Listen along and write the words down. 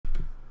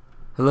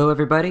Hello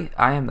everybody,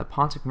 I am the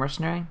Pontic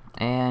Mercenary,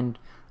 and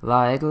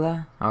La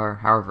Egla, or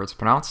however it's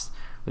pronounced,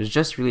 was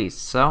just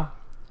released, so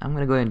I'm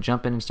going to go ahead and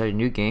jump in and start a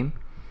new game.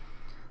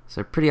 It's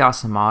a pretty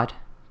awesome mod,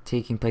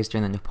 taking place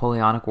during the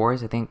Napoleonic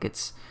Wars. I think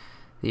it's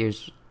the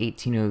year's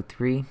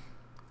 1803,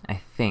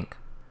 I think.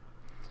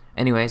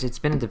 Anyways, it's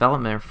been in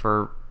development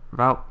for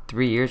about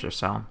 3 years or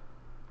so.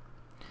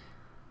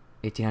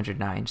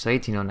 1809, so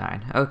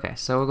 1809. Okay,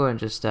 so we'll go ahead and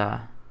just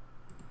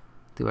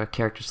do our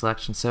character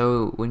selection.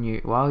 So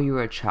while you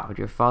were a child,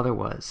 your father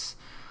was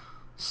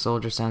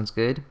soldier. Sounds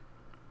good.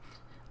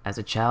 As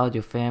a child,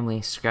 your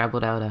family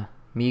scrabbled out a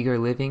meager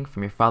living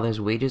from your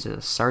father's wages as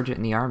a sergeant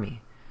in the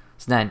army.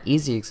 It's not an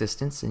easy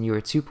existence, and you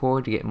were too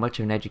poor to get much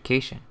of an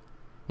education.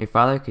 Your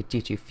father could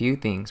teach you few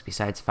things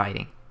besides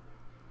fighting.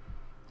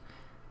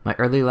 My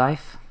early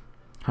life,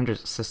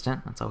 hunter's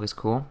assistant. That's always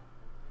cool.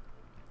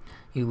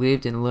 You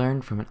lived and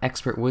learned from an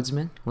expert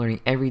woodsman, learning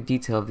every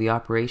detail of the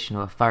operation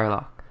of a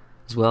firelock,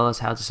 as well as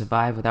how to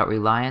survive without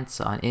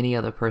reliance on any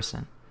other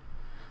person.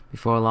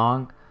 Before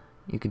long,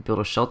 you could build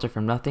a shelter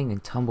from nothing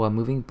and tumble a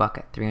moving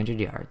bucket 300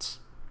 yards.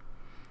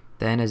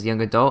 Then, as a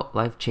young adult,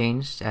 life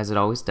changed, as it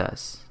always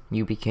does.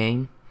 You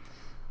became,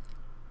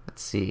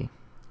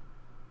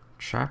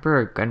 trapper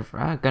or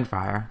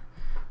gunfire.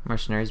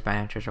 Mercenaries by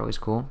nature are always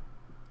cool.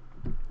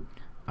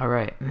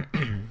 Alright,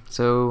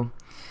 so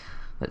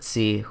let's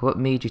see, what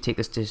made you take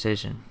this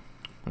decision?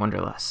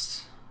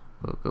 Wanderlust.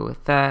 We'll go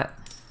with that.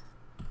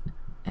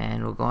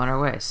 And we'll go on our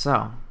way.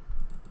 So,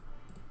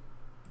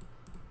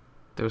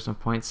 there were some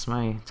points.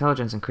 My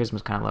intelligence and charisma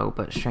is kind of low,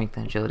 but strength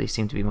and agility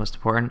seem to be most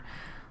important.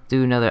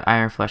 Do another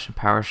Iron Flesh and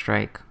Power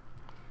Strike.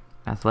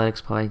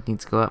 Athletics probably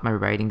needs to go up. My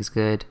writing is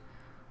good.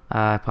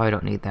 I probably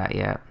don't need that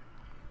yet.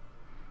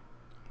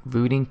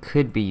 Looting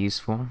could be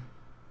useful.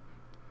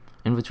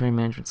 Inventory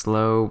management's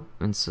low.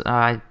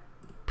 And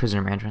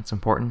prisoner management's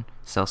important.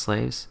 Sell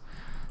slaves.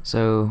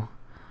 So,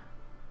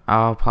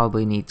 I'll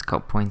probably need a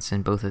couple points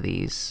in both of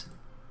these.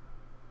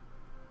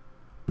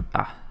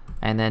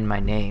 And then my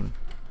name.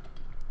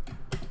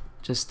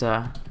 Just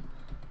a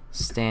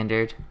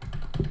standard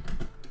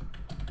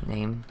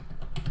name.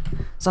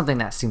 Something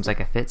that seems like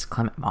it fits.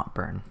 Clement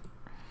Montbrun.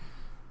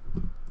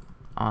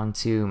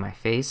 Onto my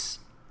face.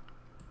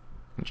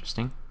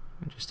 Interesting.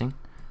 Interesting.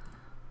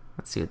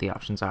 Let's see what the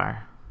options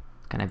are.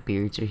 What kind of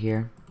beards are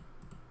here?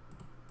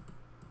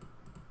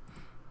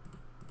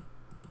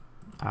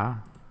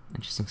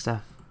 Interesting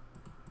stuff.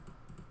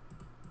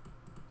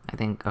 I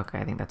think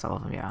that's all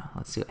of them, yeah.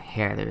 Let's see what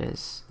hair there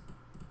is.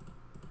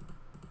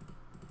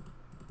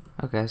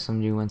 Okay, some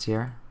new ones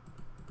here.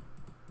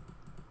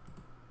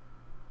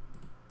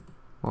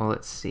 Well,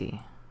 let's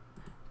see.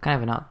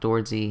 Kind of an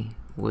outdoorsy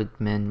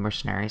woodman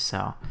mercenary,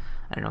 so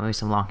I don't know, maybe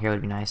some long hair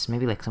would be nice.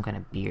 Maybe like some kind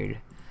of beard.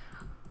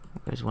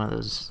 There's one of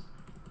those.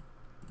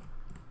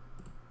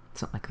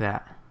 Something like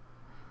that.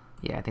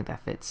 Yeah, I think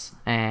that fits.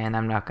 And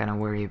I'm not gonna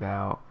worry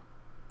about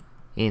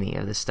any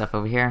of this stuff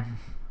over here.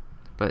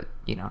 But,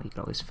 you know, you can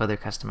always further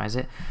customize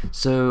it.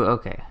 So,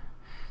 okay.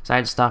 So I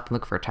had to stop and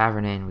look for a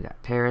tavern in. We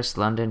got Paris,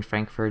 London,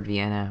 Frankfurt,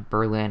 Vienna,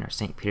 Berlin, or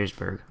St.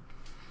 Petersburg.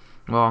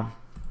 Well,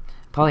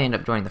 probably end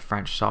up joining the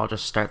French, so I'll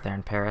just start there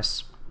in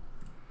Paris.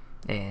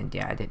 And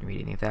yeah, I didn't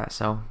read any of that,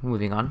 so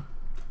moving on.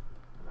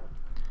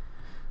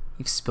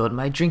 You've spilled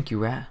my drink, you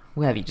rat.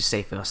 What have you to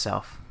say for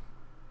yourself?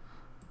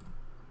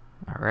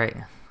 Alright,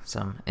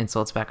 some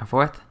insults back and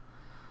forth.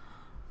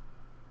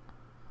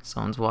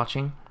 Someone's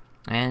watching.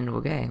 And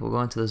okay, we'll go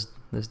into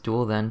this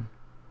duel then.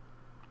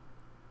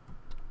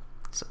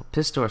 So,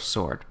 pistol or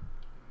sword?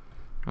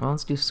 Well,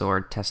 let's do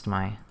sword, test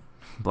my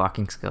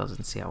blocking skills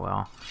and see how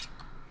well.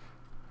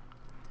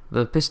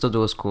 The pistol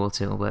duel is cool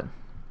too, but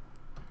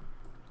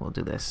we'll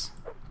do this.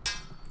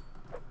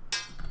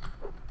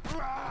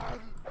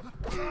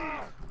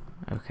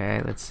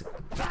 Okay, let's...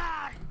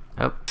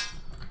 Oh,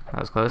 that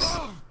was close.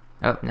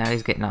 Oh, now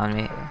he's getting on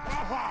me.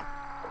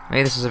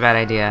 Maybe this was a bad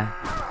idea.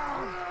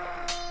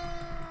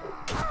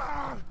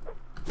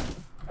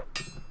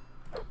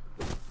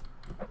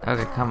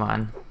 Okay, come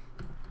on.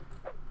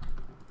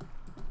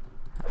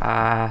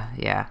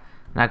 Yeah,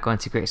 not going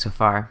too great so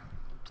far.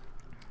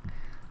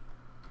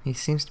 He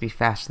seems to be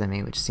faster than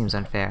me, which seems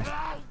unfair.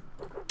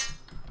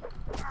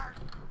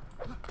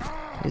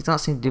 These don't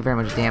seem to do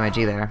very much damage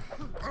either.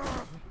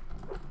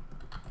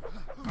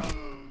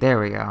 There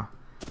we go.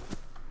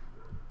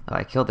 Oh,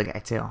 I killed the guy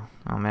too.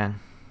 Oh man.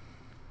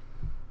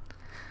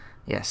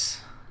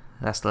 Yes,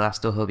 that's the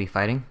last duel he'll be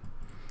fighting.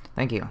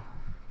 Thank you.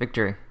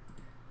 Victory.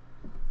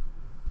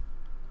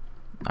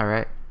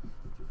 Alright.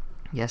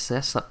 Yes,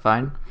 slept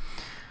fine.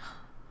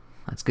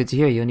 That's good to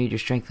hear. You'll need your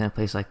strength in a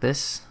place like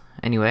this.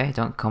 Anyway,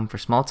 don't come for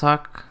small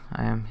talk.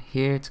 I am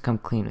here to come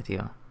clean with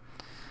you.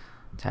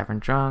 Tavern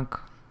drunk.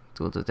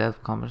 Duel to death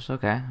accomplished.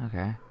 Okay.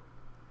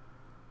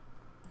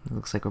 It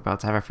looks like we're about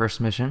to have our first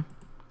mission.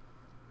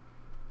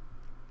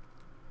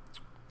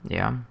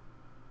 Yeah.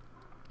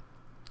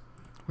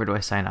 Where do I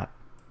sign up?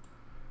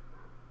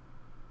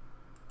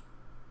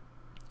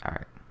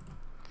 Alright.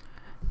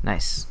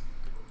 Nice.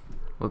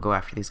 We'll go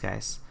after these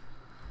guys.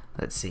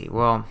 Let's see.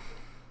 Well,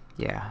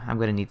 Yeah, I'm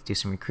gonna need to do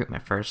some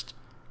recruitment first.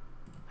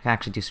 I can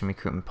actually do some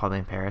recruitment probably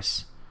in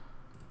Paris.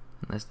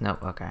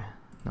 Nope, okay.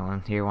 No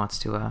one here wants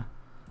to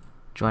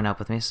join up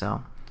with me,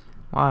 so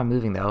while I'm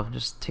moving though,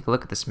 just take a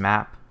look at this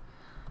map.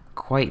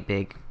 Quite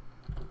big.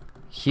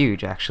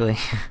 Huge, actually.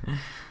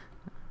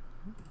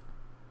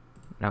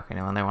 Okay,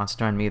 no one there wants to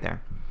join me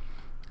either.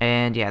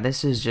 And yeah,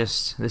 this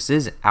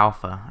is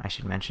alpha, I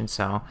should mention,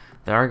 so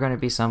there are going to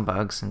be some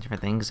bugs and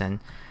different things, and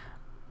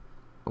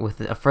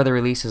with a further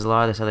releases, a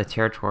lot of this other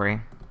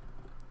territory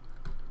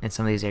in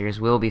some of these areas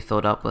will be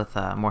filled up with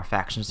more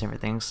factions and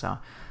different things, so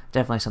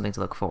definitely something to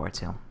look forward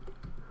to.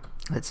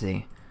 Let's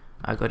see.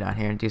 I'll go down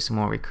here and do some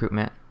more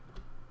recruitment.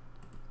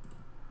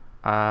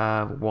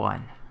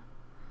 One.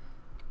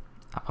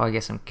 I'll probably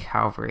get some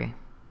cavalry.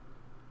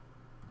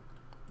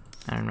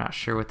 And I'm not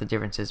sure what the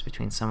difference is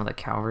between some of the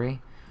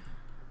cavalry,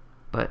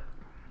 but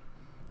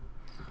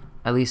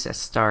at least at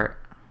start,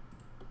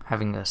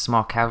 having a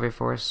small cavalry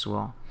force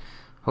will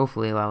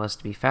hopefully allow us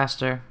to be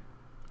faster,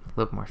 a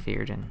little more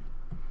feared, and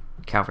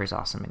cavalry's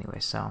awesome anyway,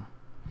 so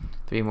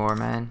 3 more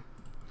men.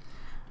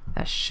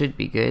 That should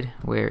be good.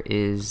 Where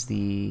is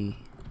the...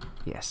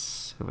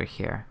 Yes, over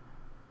here.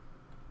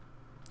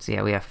 So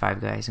yeah, we have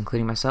 5 guys,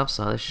 including myself,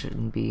 so this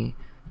shouldn't be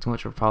too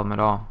much of a problem at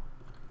all.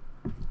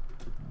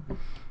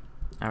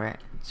 Alright,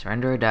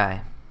 surrender or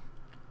die.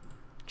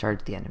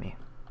 Charge the enemy.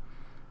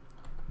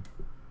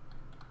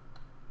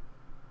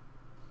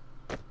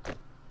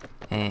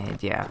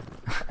 And yeah,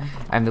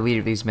 I'm the leader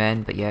of these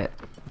men, but yet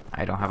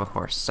I don't have a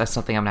horse. That's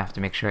something I'm gonna have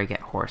to make sure I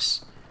get a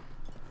horse.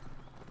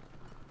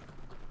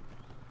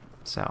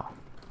 So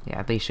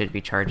yeah, they should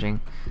be charging.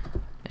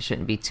 It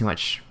shouldn't be too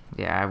much.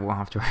 Yeah, I won't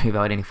have to worry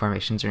about any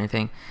formations or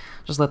anything.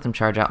 Just let them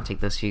charge out and take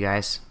those few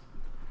guys.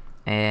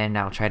 And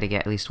I'll try to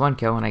get at least 1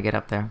 kill when I get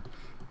up there.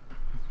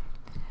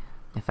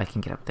 If I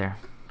can get up there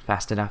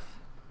fast enough.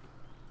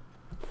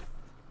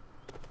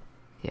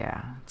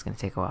 Yeah, it's gonna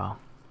take a while.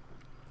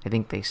 I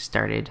think they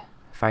started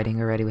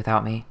fighting already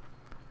without me.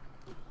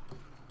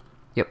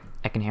 Yep,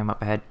 I can hear them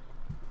up ahead.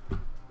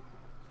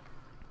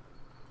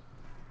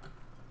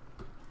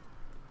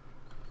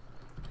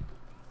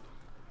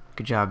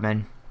 Good job,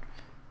 men.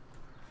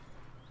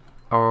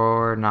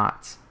 Or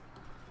not.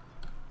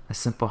 A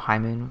simple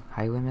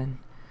highwayman.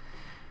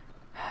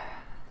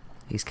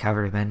 These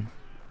cavalrymen.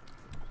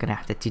 Gonna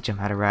have to teach them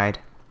how to ride.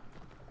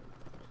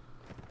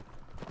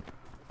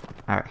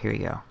 Alright, here we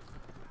go.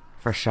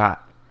 First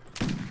shot.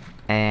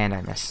 And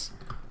I miss.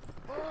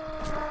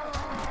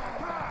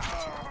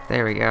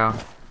 There we go.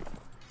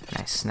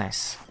 Nice,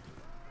 nice.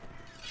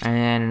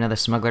 And another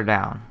smuggler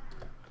down.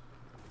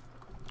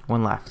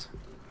 1 left.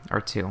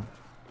 Or 2.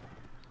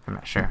 I'm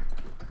not sure.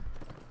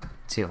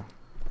 2.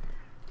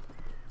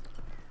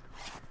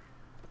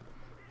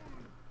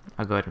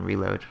 I'll go ahead and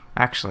reload.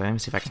 Actually, let me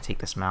see if I can take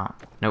this mount.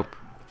 Nope.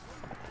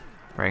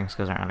 Riding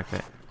skills aren't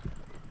adequate.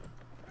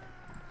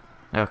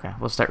 Okay,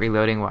 we'll start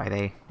reloading while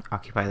they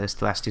occupy those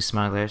last 2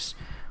 smugglers.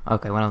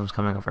 Okay, one of them's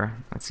coming over.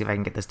 Let's see if I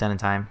can get this done in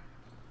time.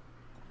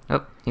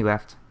 Oh, he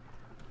left.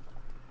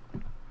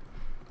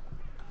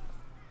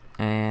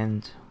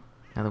 And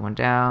another one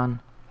down.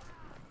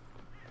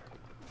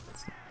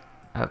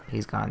 Oh,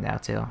 he's gone now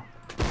too.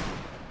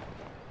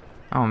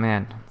 Oh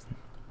man.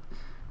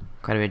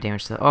 Quite a bit of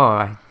damage to the... Oh,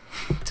 I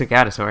took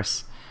out his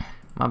horse.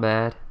 My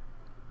bad.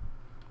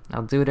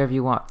 I'll do whatever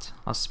you want.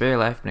 I'll spare your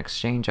life, but in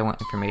exchange I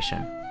want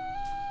information.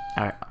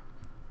 Alright.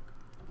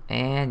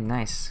 And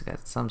nice.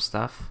 Got some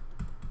stuff.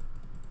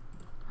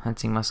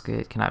 Hunting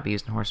musket cannot be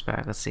used on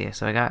horseback. Let's see.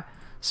 So I got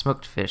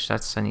smoked fish.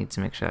 That's... I need to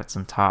make sure that's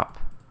on top.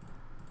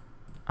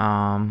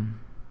 Oh,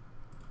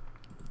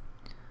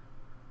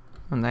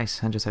 nice.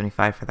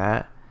 175 for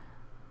that.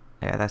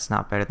 Yeah, that's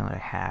not better than what I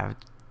have.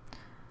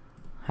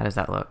 How does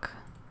that look?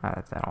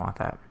 I don't want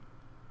that.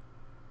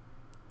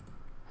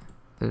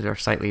 Those are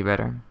slightly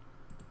better.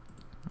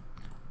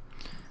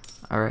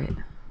 Alright.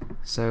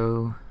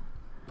 So...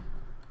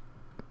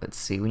 let's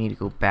see. We need to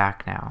go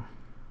back now.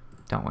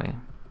 Don't we?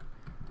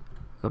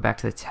 Go back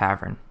to the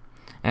tavern.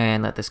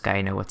 And let this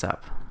guy know what's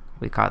up.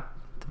 We caught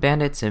the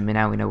bandits and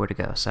now we know where to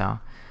go, so...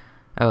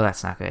 Oh,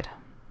 that's not good.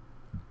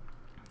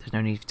 There's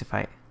no need to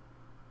fight.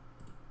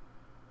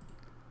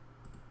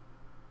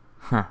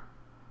 Huh.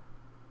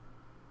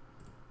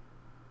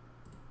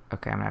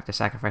 Okay, I'm gonna have to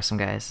sacrifice some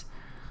guys.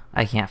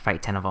 I can't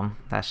fight 10 of them.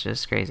 That's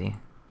just crazy.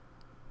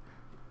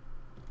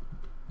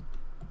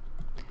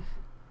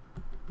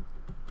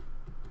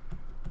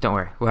 Don't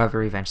worry, we'll have a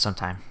revenge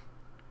sometime.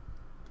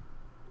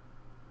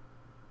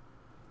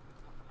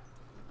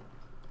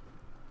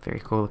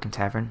 Very cool looking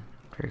tavern.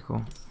 Very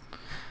cool.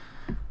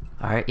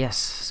 Alright, yes,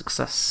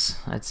 success.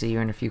 Let's see, you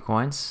earn a few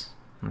coins.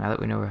 Now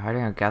that we know we're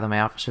hiding, I'll gather my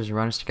officers and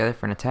run us together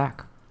for an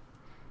attack.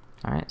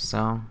 Alright,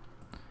 so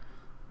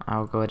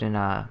I'll go ahead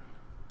and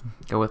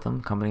go with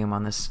them, accompany them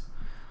on this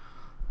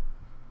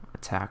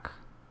attack.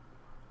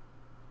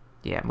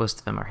 Yeah, most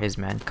of them are his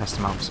men,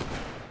 custom officer.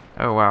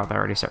 Oh wow, they're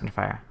already starting to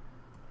fire.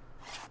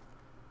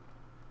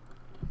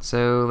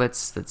 So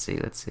let's see.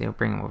 I'll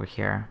bring them over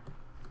here.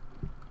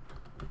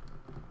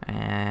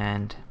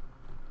 And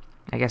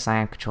I guess I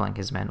am controlling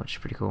his men, which is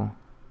pretty cool.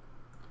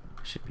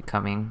 Should be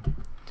coming.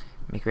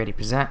 Make ready,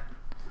 present.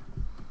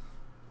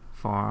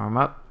 Form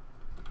up.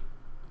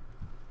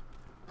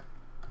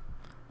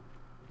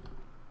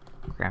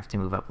 We're gonna have to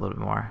move up a little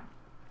bit more.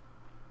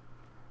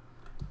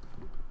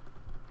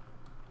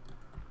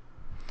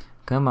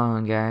 Come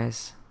on,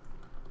 guys.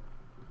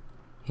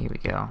 Here we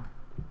go.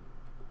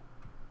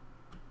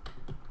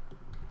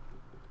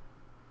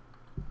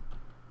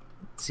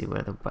 Let's see what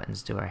other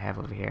buttons do I have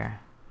over here.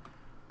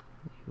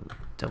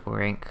 Double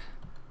rank.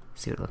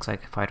 See what it looks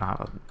like if I don't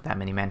have that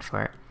many men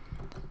for it.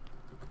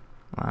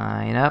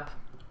 Line up.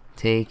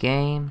 Take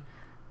aim.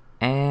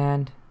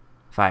 And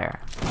fire.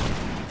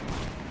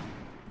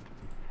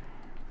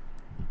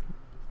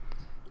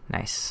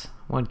 Nice.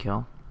 1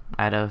 kill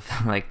out of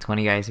like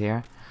 20 guys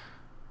here.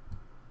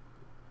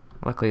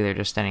 Luckily they're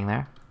just standing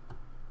there.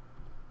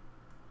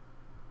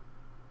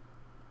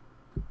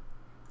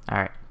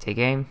 Alright, take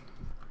aim.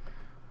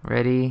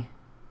 Ready.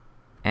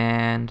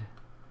 And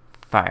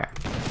fire.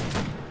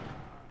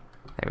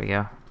 There we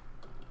go.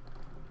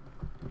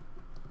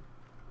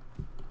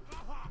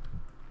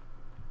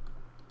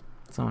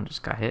 Someone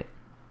just got hit.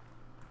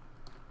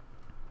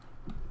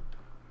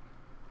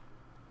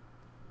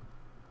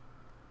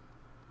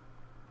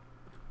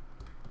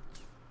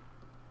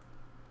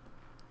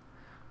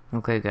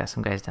 Okay, got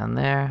some guys down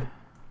there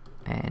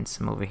and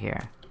some over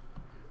here,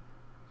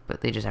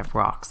 but they just have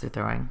rocks they're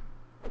throwing.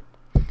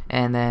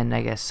 And then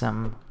I guess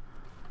some,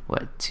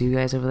 what, 2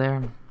 guys over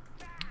there.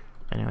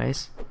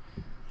 Anyways,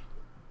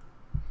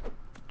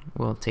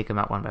 we'll take them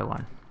out one by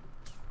one.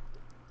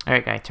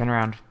 Alright, guy, turn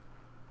around.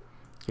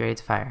 You ready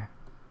to fire?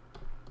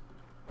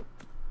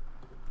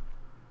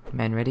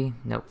 Men ready?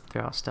 Nope,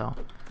 they're all still.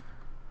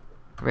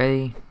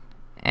 Ready,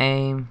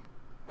 aim,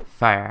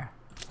 fire.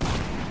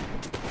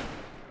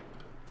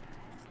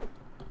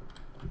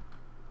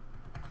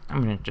 I'm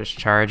gonna just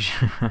charge.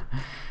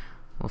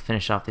 We'll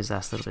finish off these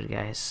last little bit of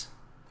guys.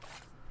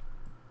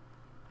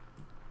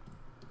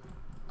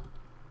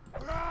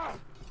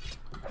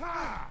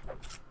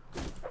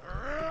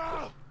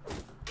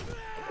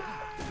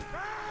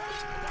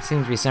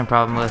 Seems to be some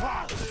problem with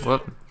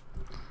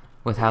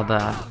how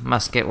the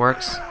musket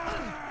works.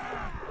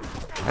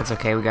 That's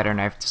okay, we got our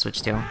knife to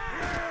switch to.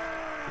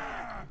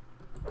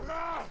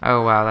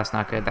 Oh wow, that's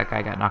not good. That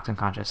guy got knocked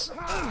unconscious.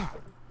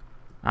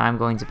 I'm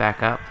going to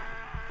back up.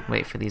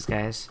 Wait for these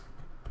guys.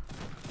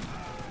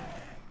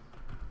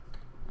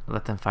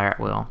 Let them fire at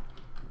will.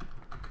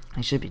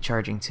 I should be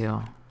charging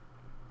too.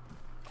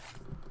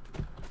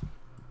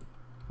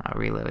 I'll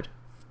reload.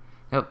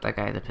 Oh, that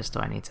guy had a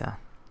pistol. I need to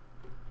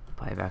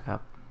apply back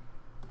up.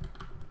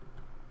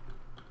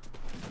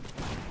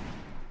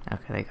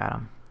 Okay, they got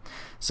him.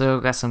 So,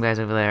 got some guys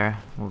over there.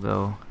 We'll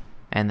go.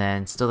 And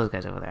then, still those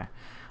guys over there.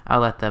 I'll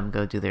let them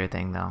go do their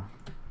thing though.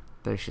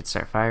 They should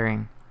start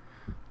firing.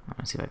 I'm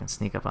gonna see if I can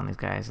sneak up on these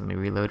guys. Let me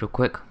reload real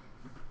quick.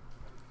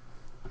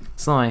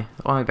 It's the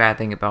only bad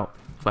thing about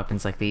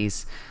weapons like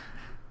these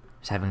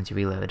is having to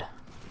reload.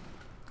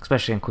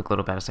 Especially in quick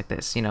little battles like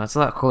this. You know, it's a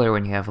lot cooler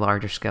when you have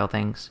larger scale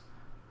things.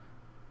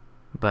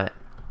 But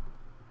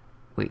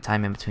wait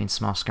time in between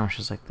small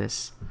skirmishes like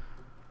this.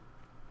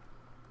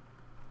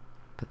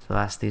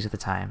 But these are the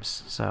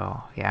times.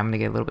 So yeah, I'm gonna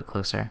get a little bit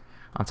closer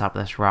on top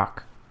of this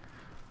rock.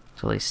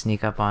 So they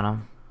sneak up on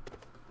them.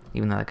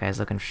 Even though that guy's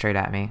looking straight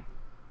at me.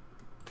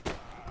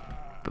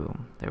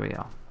 Boom. There we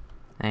go.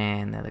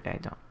 And the other guy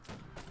don't.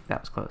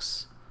 That was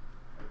close.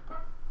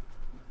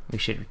 We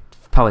should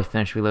probably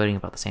finish reloading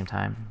about the same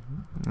time.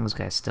 Those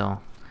guys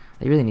still...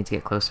 They really need to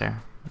get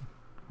closer.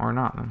 Or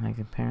not. I'm like,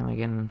 apparently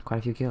getting quite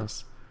a few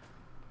kills.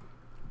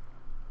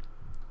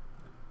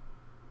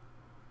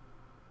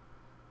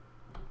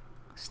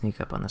 Sneak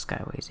up on this guy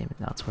while he's aiming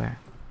elsewhere.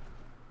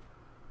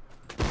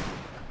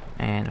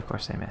 And of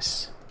course I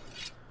miss.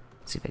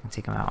 Let's see if I can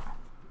take him out.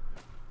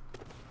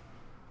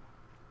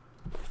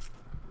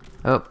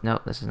 Oh, no,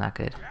 this is not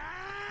good.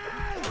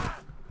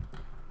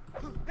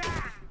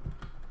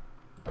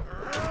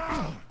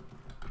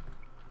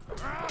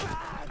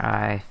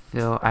 I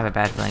have a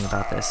bad feeling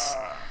about this.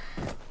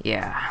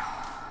 Yeah.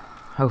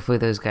 Hopefully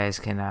those guys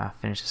can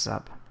finish this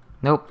up.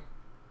 Nope.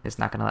 It's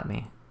not gonna let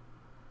me.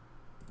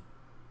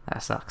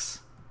 That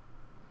sucks.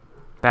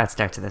 Bad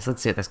start to this.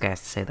 Let's see what this guy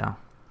has to say though.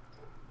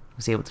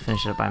 Was he able to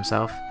finish it up by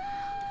himself?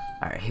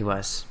 Alright, he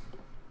was.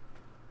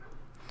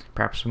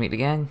 Perhaps we'll meet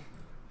again?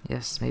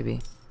 Yes,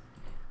 maybe.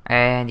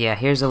 And yeah,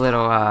 here's a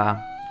little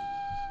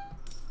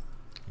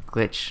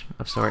glitch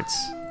of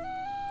sorts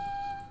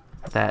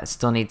that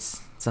still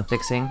needs some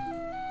fixing.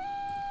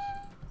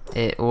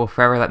 It will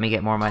forever let me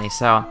get more money,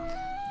 so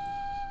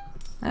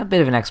a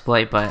bit of an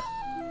exploit, but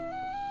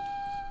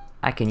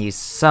I can use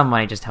some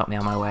money just to help me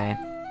on my way.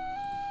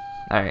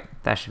 Alright,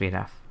 that should be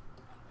enough.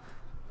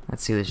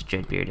 Let's see who this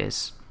Dreadbeard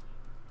is.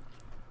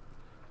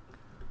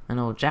 An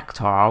old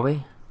jackdaw, are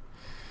we?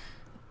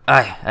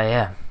 Aye, I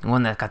am.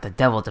 One that got the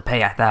devil to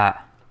pay, I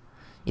thought.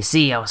 You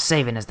see, I was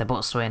saving as the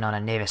boatswain on a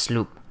navy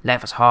sloop.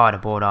 Life was hard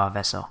aboard our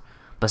vessel,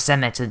 but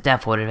send me to the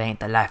depth where it ain't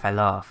the life I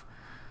love.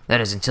 That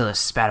is until the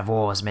spat of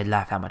war has made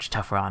life that much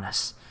tougher on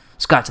us.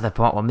 It's got to the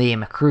point where me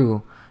and my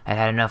crew had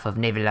had enough of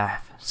navy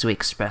life, so we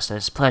expressed our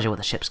displeasure with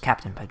the ship's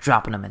captain by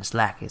dropping him and his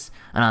lackeys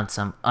and on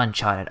some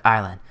uncharted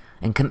island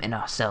and committing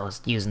ourselves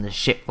to using the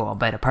ship for a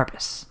better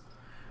purpose.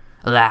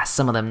 Alas,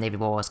 some of them navy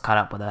boys caught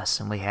up with us,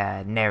 and we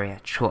had nary a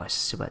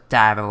choice but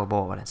dive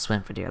overboard and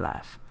swim for dear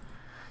life.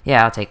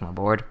 Yeah, I'll take him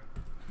aboard.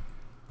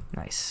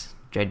 Nice.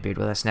 Dreadbeard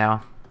with us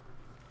now.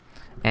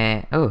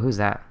 And, oh, who's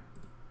that?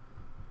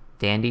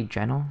 Dandy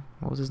General?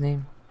 What was his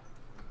name?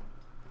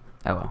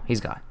 Oh well, he's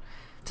gone.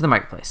 To the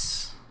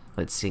marketplace.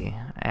 Let's see.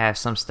 I have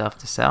some stuff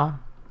to sell.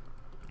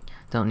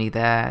 Don't need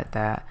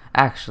that.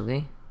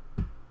 Actually.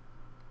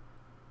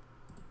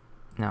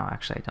 No,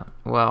 actually I don't.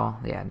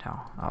 Well, yeah, no.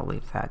 I'll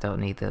leave that. Don't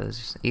need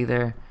those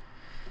either.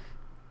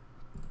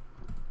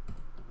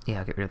 Yeah,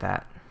 I'll get rid of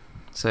that.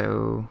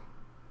 So,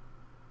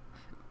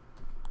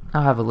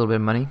 I'll have a little bit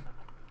of money.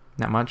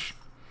 Not much.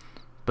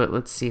 But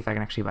let's see if I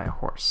can actually buy a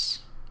horse.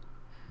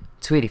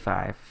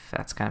 285.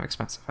 That's kind of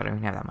expensive. I don't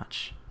even have that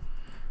much.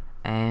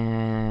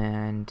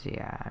 And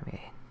yeah, I mean,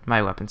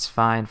 my weapon's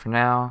fine for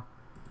now.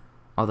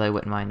 Although I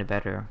wouldn't mind a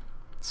better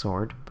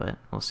sword, but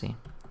we'll see.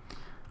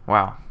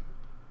 Wow.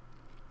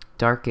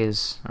 Dark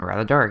is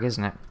rather dark,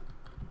 isn't it?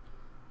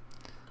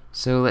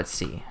 So let's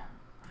see.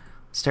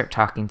 Start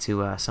talking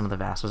to some of the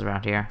vassals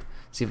around here.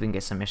 See if we can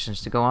get some missions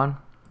to go on.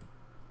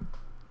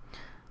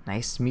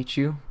 Nice to meet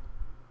you.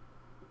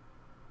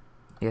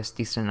 Yes,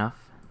 decent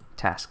enough.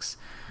 Tasks.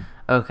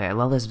 Okay,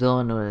 lawless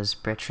villain was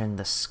Bertrand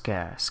the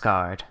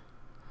Scarred.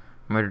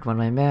 Murdered one of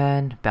my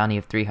men. Bounty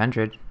of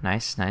 300.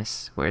 Nice,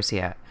 nice. Where is he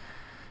at?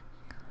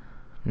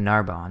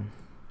 Narbonne.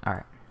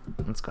 Alright,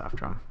 let's go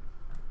after him.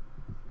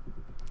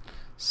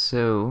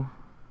 So,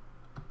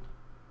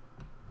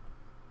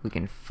 we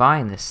can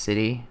find this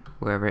city,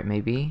 wherever it may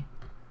be.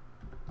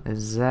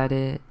 Is that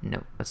it?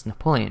 Nope, that's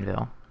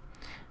Napoleonville.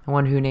 I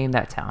wonder who named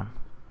that town.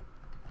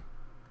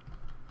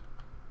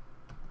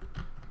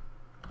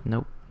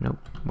 Nope, nope.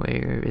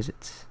 Where is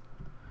it?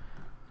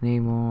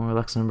 Namur,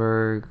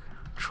 Luxembourg,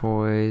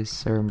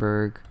 Troyes,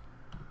 Nuremberg,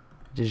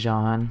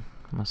 Dijon.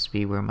 Must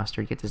be where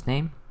Mustard gets his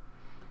name.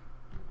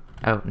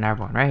 Oh,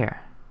 Narbonne, right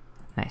here.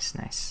 Nice,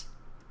 nice.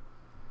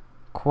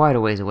 Quite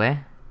a ways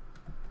away.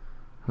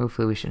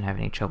 Hopefully we shouldn't have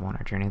any trouble on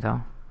our journey,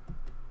 though.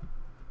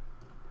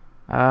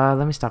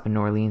 Let me stop in New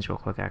Orleans real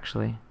quick,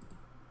 actually.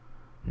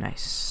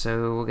 Nice.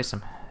 So we'll get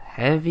some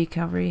heavy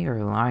cavalry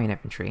or line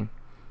infantry.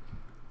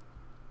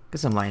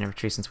 Get some line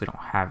infantry since we don't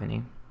have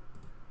any.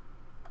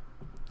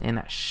 And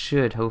that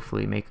should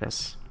hopefully make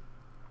us,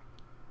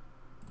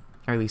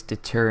 or at least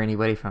deter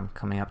anybody from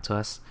coming up to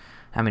us.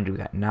 How many do we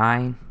got?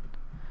 9?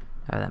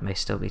 That may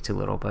still be too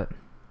little, but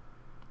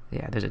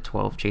yeah, there's a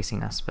 12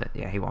 chasing us, but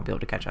yeah, he won't be able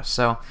to catch us.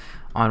 So,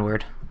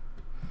 onward.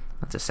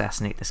 Let's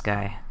assassinate this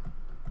guy.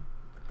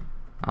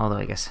 Although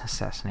I guess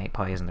assassinate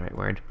probably isn't the right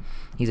word.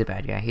 He's a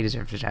bad guy. He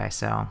deserves to die,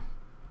 so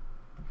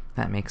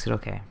that makes it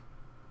okay.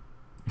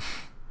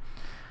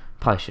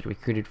 Probably should have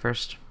recruited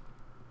first.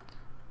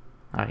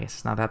 I guess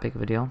it's not that big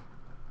of a deal.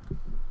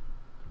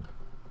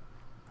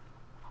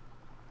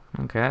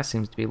 Okay, that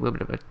seems to be a little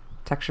bit of a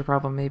texture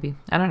problem, maybe.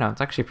 I don't know. It's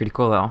actually pretty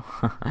cool, though.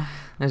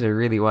 Those are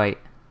really white.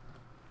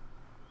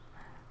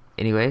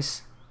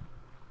 Anyways,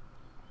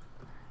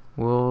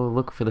 we'll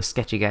look for the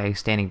sketchy guy who's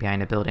standing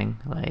behind a building,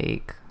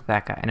 like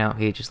that guy. No,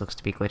 he just looks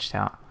to be glitched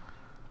out.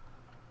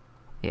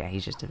 Yeah,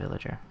 he's just a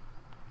villager.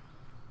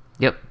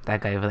 Yep,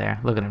 that guy over there.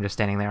 Look at him just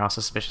standing there, all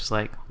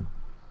suspicious-like.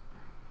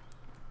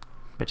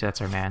 Bet you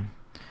that's our man.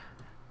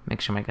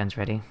 Make sure my gun's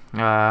ready.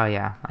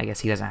 Yeah, I guess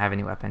he doesn't have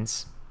any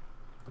weapons.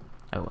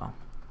 Oh well.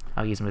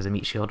 I'll use him as a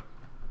meat shield.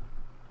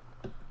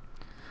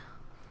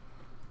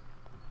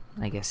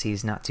 I guess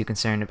he's not too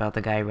concerned about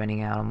the guy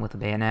running at him with a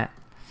bayonet.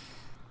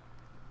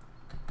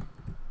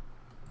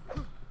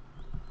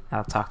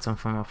 I'll talk to him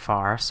from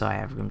afar so I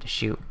have room to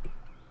shoot.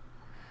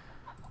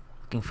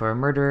 Looking for a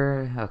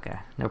murderer? Okay,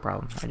 no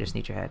problem. I just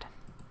need your head.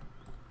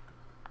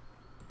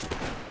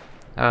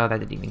 Oh, that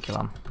didn't even kill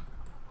him.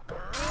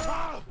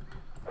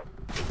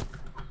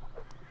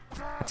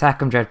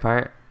 Attack him,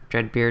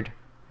 Dreadbeard,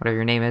 whatever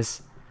your name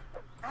is.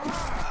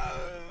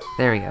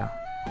 There we go.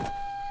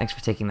 Thanks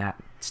for taking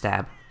that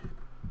stab.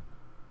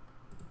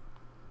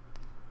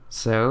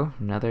 So,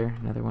 another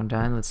one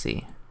done. Let's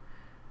see.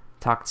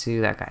 Talk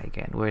to that guy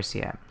again. Where's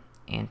he at?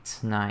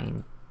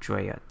 Antonine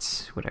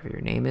Droyot, whatever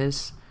your name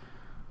is.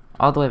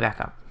 All the way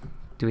back up.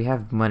 Do we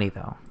have money,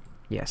 though?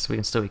 Yes, we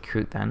can still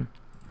recruit then.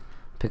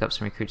 Pick up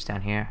some recruits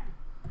down here.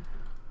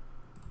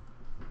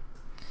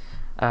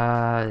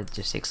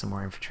 Just take some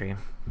more infantry.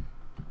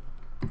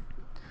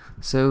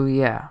 So,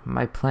 yeah,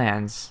 my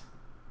plans.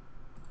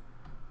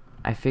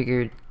 I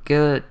figured get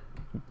a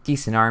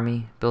decent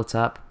army built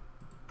up.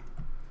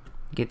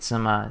 Get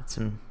some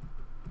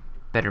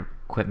better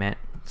equipment,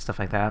 stuff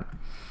like that.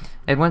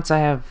 And once I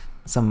have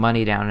some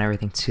money down and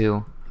everything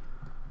too,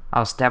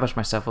 I'll establish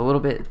myself a little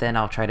bit, then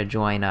I'll try to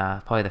join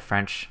probably the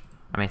French.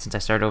 I mean, since I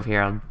started over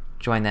here, I'll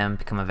join them,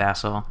 become a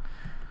vassal.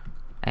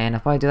 And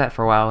I'll probably do that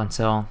for a while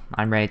until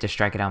I'm ready to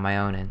strike it on my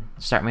own and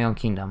start my own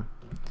kingdom.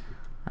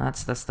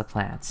 That's the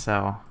plan.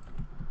 So,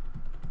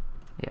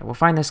 yeah, we'll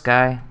find this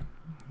guy.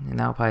 And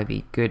that'll probably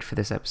be good for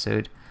this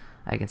episode.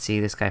 I can see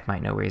this guy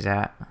might know where he's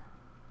at.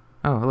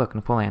 Oh, look,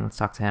 Napoleon. Let's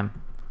talk to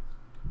him.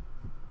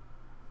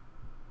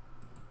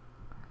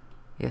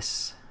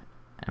 Yes.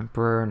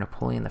 Emperor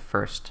Napoleon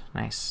I.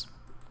 Nice.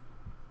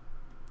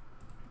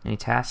 Any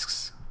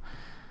tasks?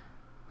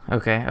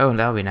 Okay. Oh,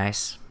 that'll be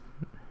nice.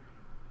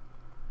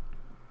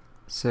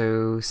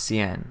 So,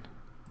 Cien.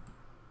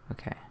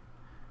 Okay.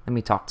 Let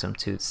me talk to him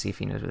too to see if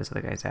he knows where this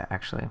other guy's at,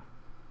 actually.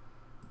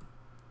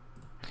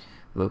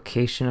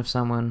 Location of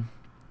someone.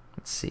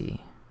 Let's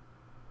see.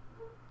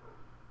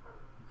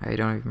 I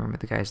don't even remember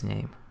the guy's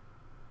name.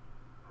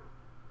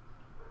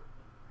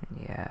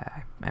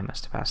 Yeah, I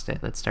must have passed it.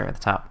 Let's start at the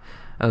top.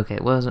 Okay,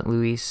 it wasn't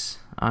Louis,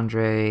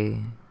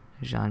 Andre,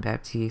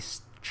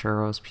 Jean-Baptiste,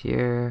 Charles,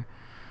 Pierre,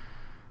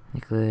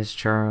 Nicholas,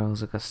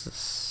 Charles,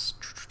 Augustus.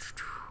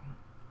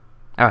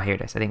 Oh, here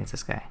it is. I think it's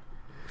this guy.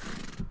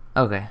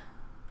 Okay.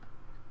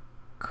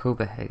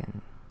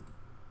 Copenhagen.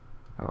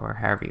 Or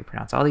however you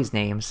pronounce all these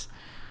names.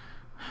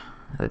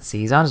 Let's see.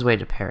 He's on his way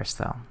to Paris,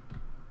 though.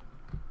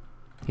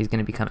 He's going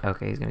to be coming.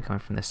 Okay, he's going to be coming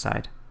from this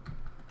side.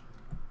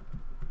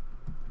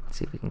 Let's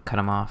see if we can cut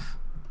him off.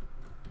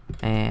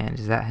 And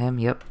is that him?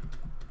 Yep.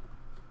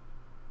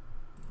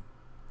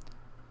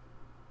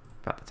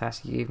 About the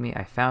task he gave me.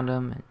 I found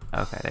him.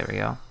 Okay, there we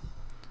go.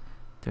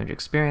 200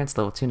 experience.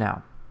 Level 2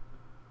 now.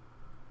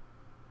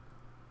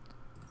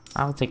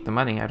 I'll take the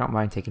money. I don't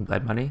mind taking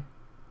blood money.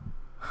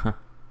 Does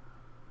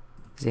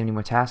he have any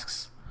more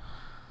tasks?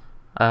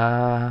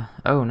 Oh,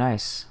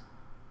 nice.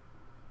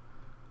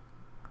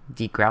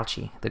 The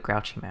grouchy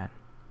man.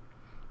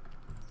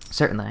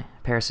 Certainly.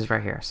 Paris is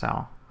right here,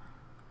 so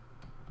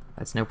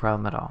that's no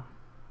problem at all.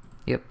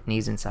 Yep,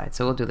 knees inside.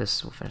 So we'll do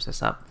this. We'll finish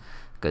this up.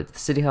 Go to the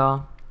city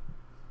hall.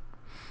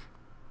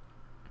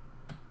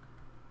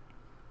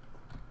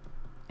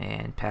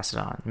 And pass it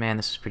on. Man,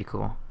 this is pretty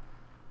cool.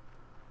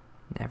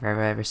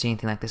 Never ever seen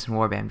anything like this in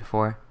Warband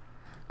before.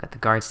 Got the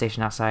guard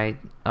station outside.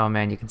 Oh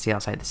man, you can see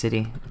outside the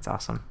city. It's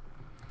awesome.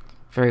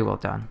 Very well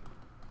done.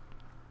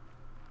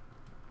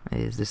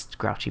 Is this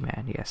grouchy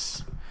man?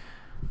 Yes.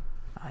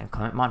 I am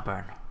Clement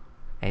Montbrun.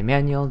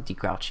 Emmanuel de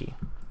Grouchy.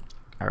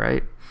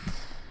 Alright.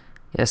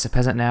 Yes, a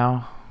peasant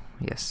now.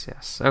 Yes,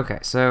 yes. Okay,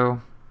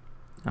 so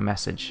a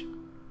message.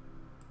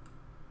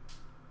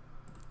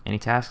 Any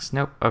tasks?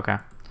 Nope. Okay.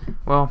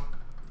 Well,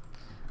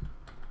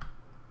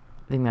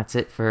 I think that's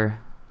it for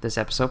this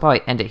episode.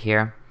 Probably end it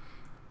here.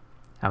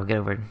 I'll get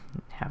over and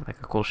have like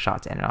a cool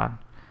shot to end it on.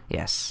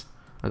 Yes.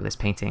 Look at this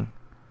painting.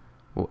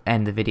 We'll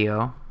end the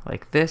video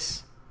like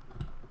this.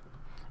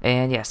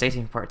 And yeah, stay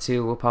tuned for part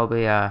 2. We'll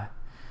probably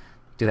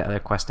do that other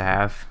quest I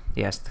have.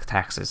 Yes, the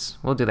taxes.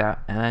 We'll do that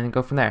and then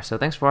go from there. So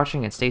thanks for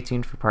watching and stay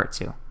tuned for part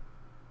 2.